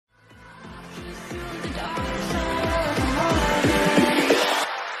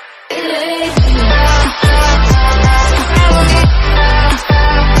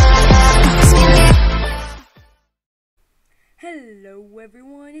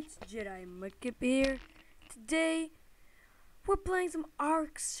It's Jedi Mudkip here. Today, we're playing some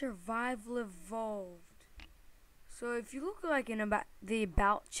Ark Survival Evolved. So if you look like in the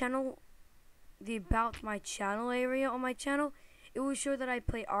about channel, the about my channel area on my channel, it will show that I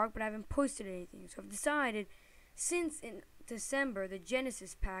play Ark, but I haven't posted anything. So I've decided, since in December the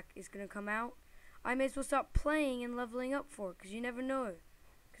Genesis pack is gonna come out, I may as well start playing and leveling up for it, because you never know.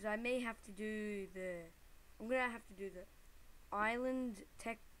 Because I may have to do I'm gonna have to do the Island,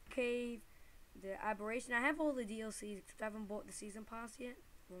 Tech Cave, the Aberration. I have all the DLCs except I haven't bought the season pass yet.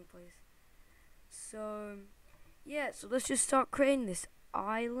 Wrong place. So yeah, so let's just start creating this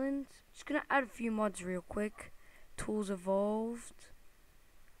island. Just gonna add a few mods real quick. Tools evolved.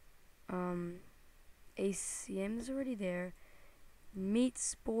 ACM is already there. Meat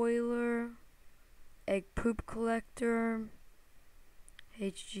spoiler. Egg poop collector.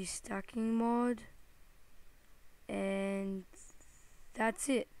 HG stacking mod. And that's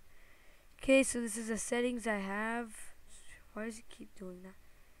it. Okay, so this is the settings I have. Why does it keep doing that?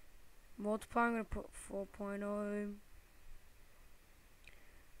 Multiply, I'm going to put 4.0.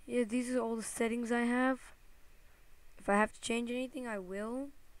 Yeah, these are all the settings I have. If I have to change anything, I will.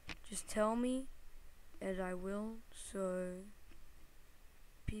 Just tell me, and I will. So,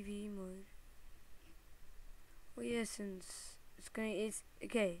 PvE mode. Oh yeah, since it's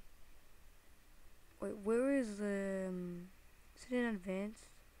okay. Wait, where is the is it in advanced?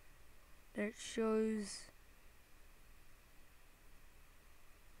 That shows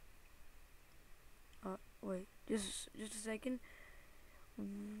wait, just a second.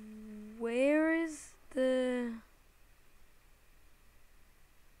 Where is the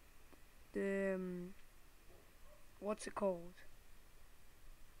what's it called?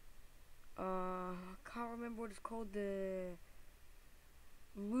 I can't remember what it's called. The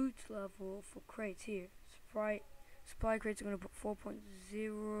loot level for crates here. Supply crates are gonna put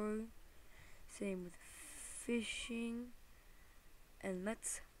 4.0. Same with fishing. And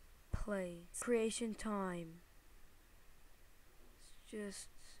let's play. Creation time. Let's just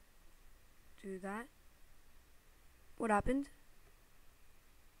do that. What happened?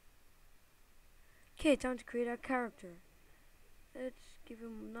 Okay, time to create our character. Let's give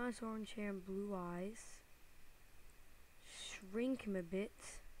him nice orange hair and blue eyes. Shrink him a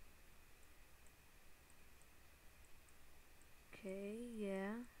bit. Okay,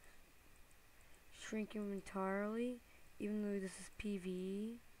 yeah. Shrink him entirely, even though this is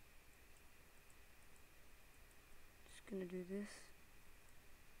PvE. Just gonna do this.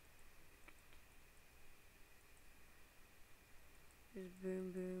 Just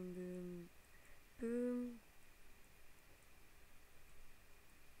boom, boom, boom, boom.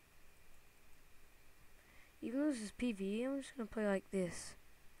 Even though this is PvE, I'm just gonna play like this.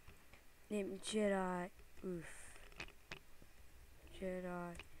 Name Jedi. Oof.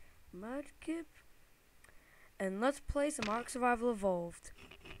 Jedi Mudkip. And let's play some Ark Survival Evolved.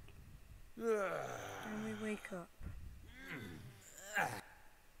 And we wake up.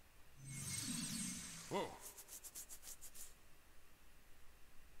 Whoa.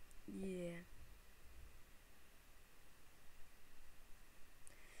 Yeah.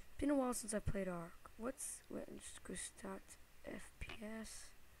 Been a while since I played Ark. Let's just go start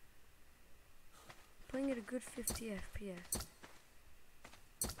FPS. Playing at a good 50 FPS.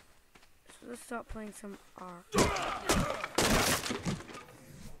 So let's start playing some Ark.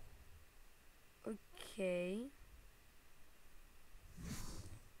 Okay.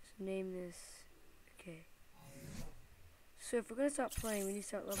 Let's name this. Okay. So if we're gonna start playing, we need to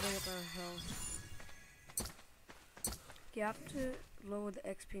start leveling up our health. You have to lower the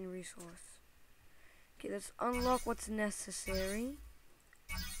XP and resource. Okay, let's unlock what's necessary.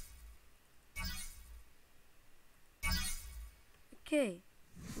 Okay,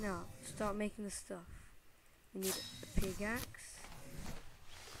 now start making the stuff. We need a pickaxe.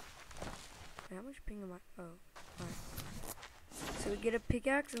 Wait, how much ping am I? Oh, right. So we get a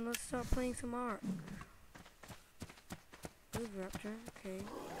pickaxe and let's start playing some Ark. Good raptor, okay.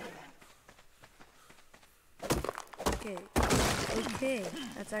 Okay,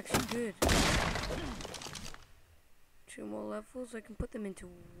 that's actually good. 2 more levels, I can put them into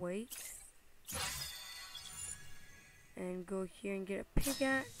weight. And go here and get a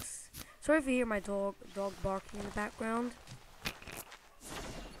pickaxe. Sorry if you hear my dog barking in the background.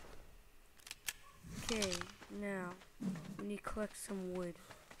 Okay, now we need to collect some wood.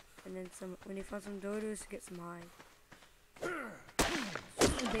 And then we need to find some dodos to get some hide.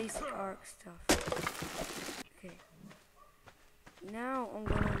 Just some basic Ark stuff. Okay. Now I'm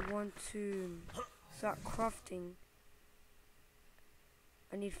gonna want to start crafting.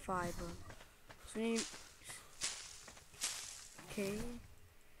 I need fiber. So we need. Okay.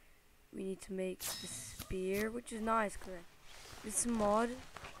 we need to make the spear, which is nice, correct? This mod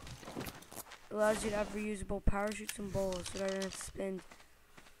allows you to have reusable parachutes and bolas, so that I don't have to spend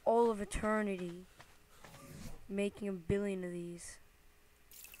all of eternity making a billion of these.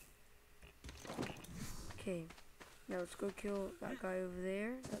 Okay, now let's go kill that guy over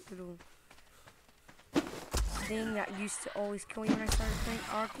there, that little thing that used to always kill me when I started playing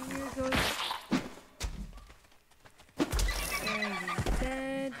Ark a year ago. And he's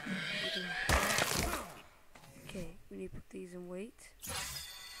dead. Okay, we need to put these in weight.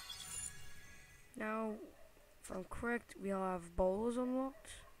 Now, if I'm correct, we all have bowls unlocked.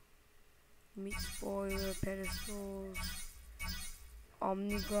 Meat spoiler, pedestals,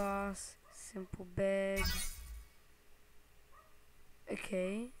 omniglass, simple bed.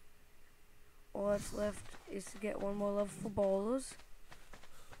 Okay. All that's left is to get one more level for bowlers.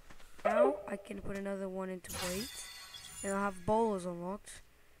 Now I can put another one into weight. And I'll have bowlers unlocked.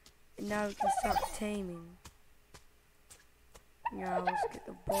 And now we can start taming. Now let's get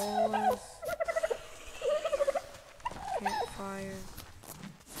the bowlers. Campfire.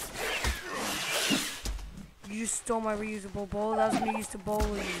 You just stole my reusable bowl. That was gonna use to bowl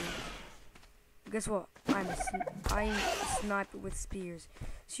you. Guess what? I'm a sniper with spears.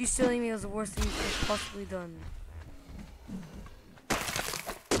 So you stealing me was the worst thing you could have possibly done.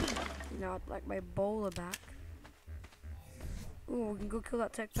 Now I'd like my bowler back. Ooh, we can go kill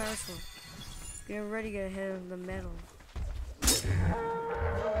that tech parasol. Get ready to get ahead of the metal.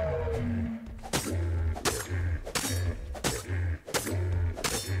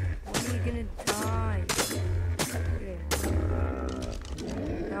 When are you gonna die? Okay.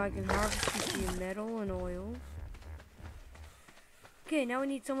 Now I can harvest you metal and oil. Okay, now we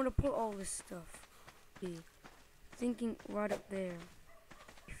need someone to put all this stuff. Thinking right up there.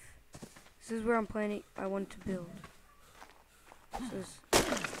 This is where I'm planning. I want to build. So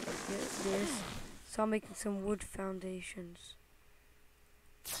get this. So I'm making some wood foundations.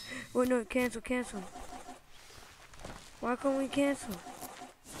 Wait, no, cancel. Why can't we cancel?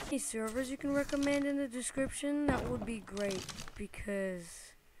 Any servers you can recommend in the description? That would be great,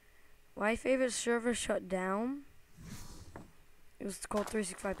 because my favorite server shut down. It was called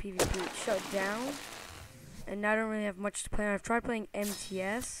 365 PvP. It shut down, and I don't really have much to play on. I've tried playing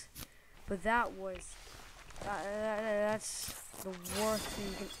MTS, but that's the worst thing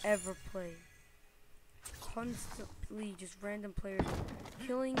you can ever play. Constantly just random players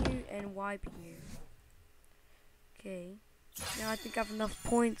killing you and wiping you. Okay, now I think I have enough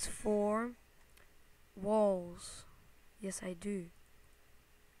points for walls. Yes, I do.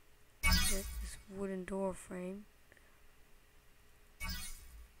 Get this wooden door frame.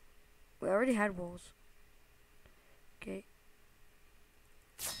 We already had walls. Okay.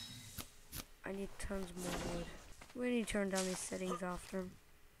 I need tons more wood. We need to turn down these settings after.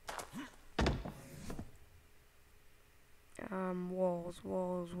 Walls.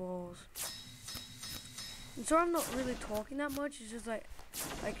 And so I'm not really talking that much. It's just like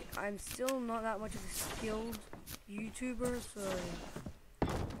I'm still not that much of a skilled YouTuber, so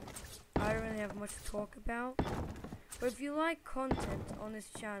I don't really have much to talk about. But if you like content on this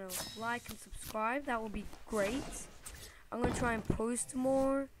channel, like and subscribe. That would be great. I'm gonna try and post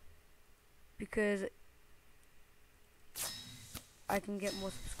more because I can get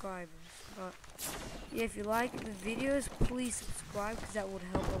more subscribers. But yeah, if you like the videos, please subscribe because that would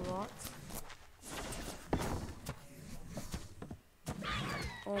help a lot.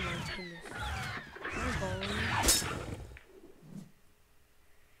 Oh my goodness.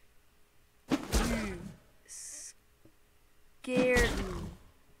 You scared me.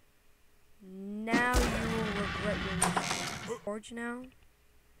 Now you will regret your mistake. Forge now.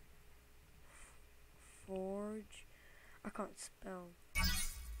 Forge. I can't spell.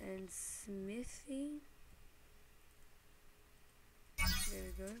 And smithy. There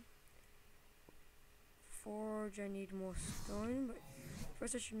we go. Forge, I need more stone, but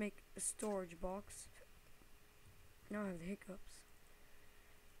first I should make a storage box. Now I have the hiccups.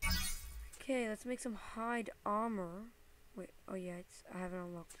 Okay, let's make some hide armor. Wait, oh yeah, I haven't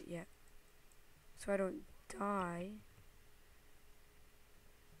unlocked it yet. So I don't die.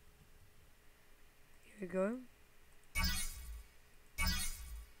 Here we go.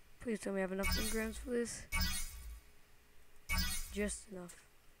 Please tell me I have enough engrams for this. Just enough.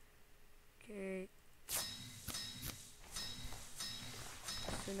 Okay.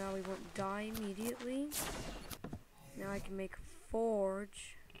 So now we won't die immediately. Now I can make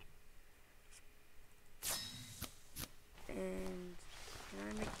forge. And can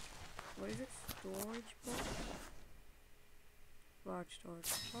I make, what is it? Storage box? Large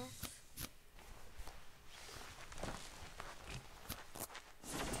storage box.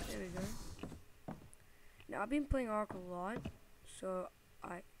 There we go. I've been playing Ark a lot, so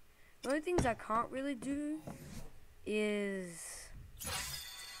the only things I can't really do is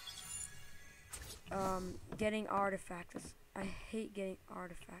getting artifacts. I hate getting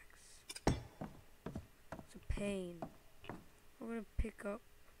artifacts. It's a pain. I'm gonna pick up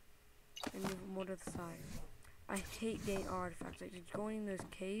and move more to the side. I hate getting artifacts. Like just going in those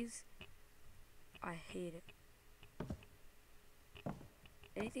caves, I hate it.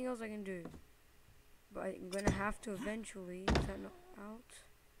 Anything else I can do, but I'm gonna have to eventually. Is that not out?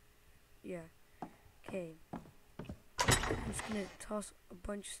 Yeah. Okay. I'm just gonna toss a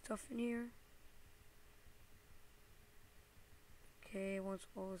bunch of stuff in here. Okay, once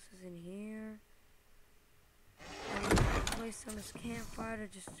all this is in here, I'm gonna place on this campfire to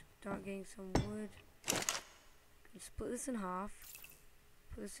just start getting some wood. Split this in half.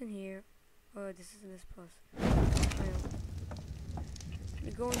 Put this in here. Oh, this is in this plus. I'm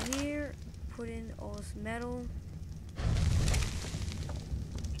gonna go in here, put in all this metal.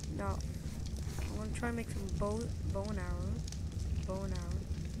 Now, I'm gonna try and make some bow and arrows. Bow and arrows.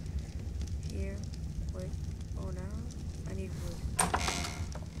 Here. Wait. Bow and arrows. I need wood.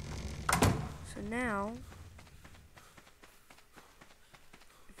 So now,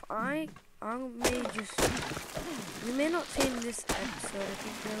 if I may just, we may not see in this episode, I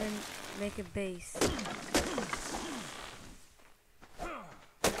think we're gonna make a base.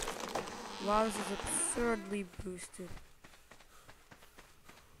 Wow, this is absurdly boosted.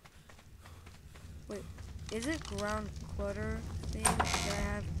 Wait, is it ground clutter thing that I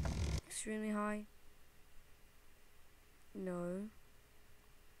have extremely high? No.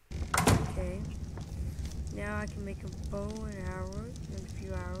 Okay. Now I can make a bow and arrows and a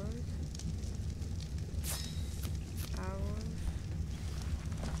few arrows.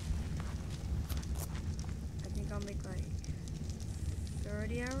 I think I'll make like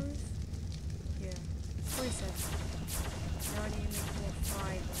 30 arrows. Yeah. 27. Now I need to make more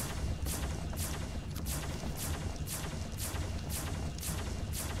fiber.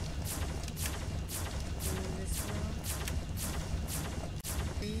 And this one.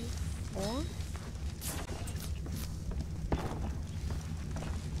 3, 4.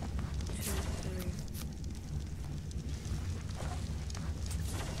 2, 3.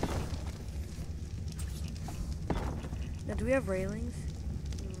 Now, do we have railings?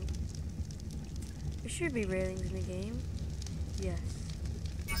 There should be railings in the game. Yes.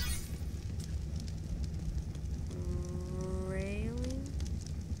 Railing.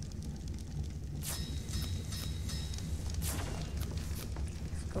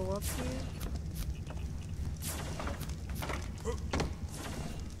 Let's go up here.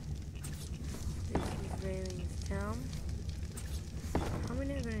 Place these railings down. How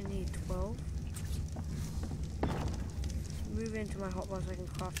many am I gonna need? 12? Move into my hotbar so I can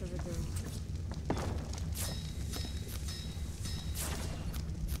craft as I go.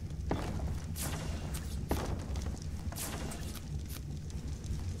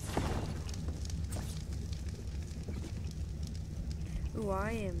 Ooh,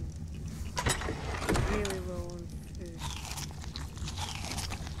 I am really low on food.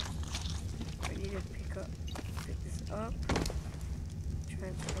 I need to pick this up,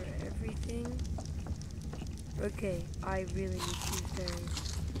 transfer everything. Okay, I really need these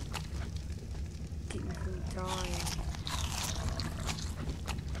berries. Keep me from dying.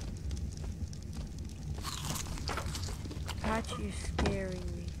 Patch, you're scaring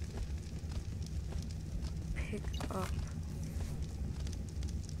me. Pick up.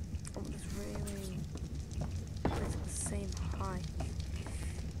 Oh, this railing. It's the same height.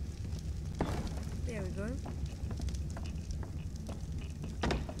 There we go.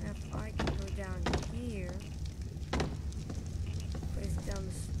 Now if I can go down here, place down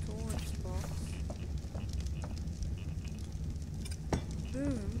the storage box.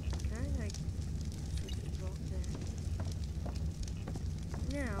 Boom. Can I like switch the block there?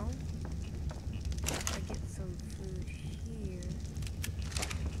 Now I get some food here.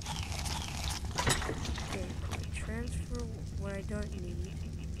 Okay, transfer what I don't need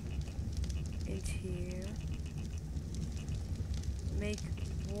into here. Make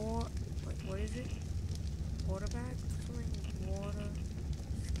what is it? Water bag? Something? Water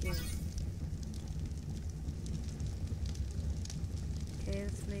skin. Okay,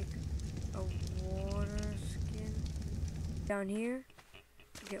 let's make a water skin. Down here,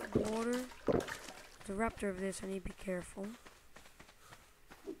 get water. The raptor of this, I need to be careful.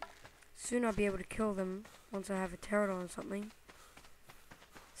 Soon I'll be able to kill them once I have a turret on something.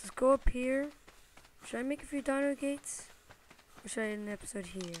 So let's go up here. Should I make a few dino gates? Or should I end the episode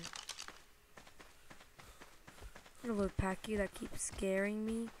here? A little packy that keeps scaring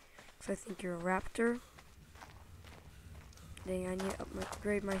me because I think you're a raptor. Dang, I need to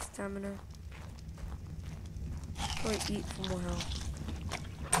upgrade my stamina. Or eat for more health.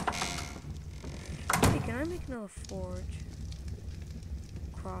 Hey, can I make another forge?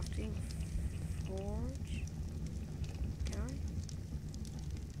 Crafting forge? Can I?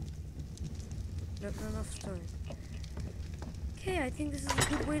 Nope, not enough stone. Okay, I think this is a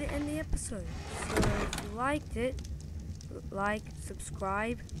good way to end the episode. So if you liked it, like,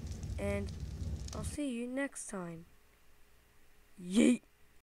 subscribe, and I'll see you next time. Yeet!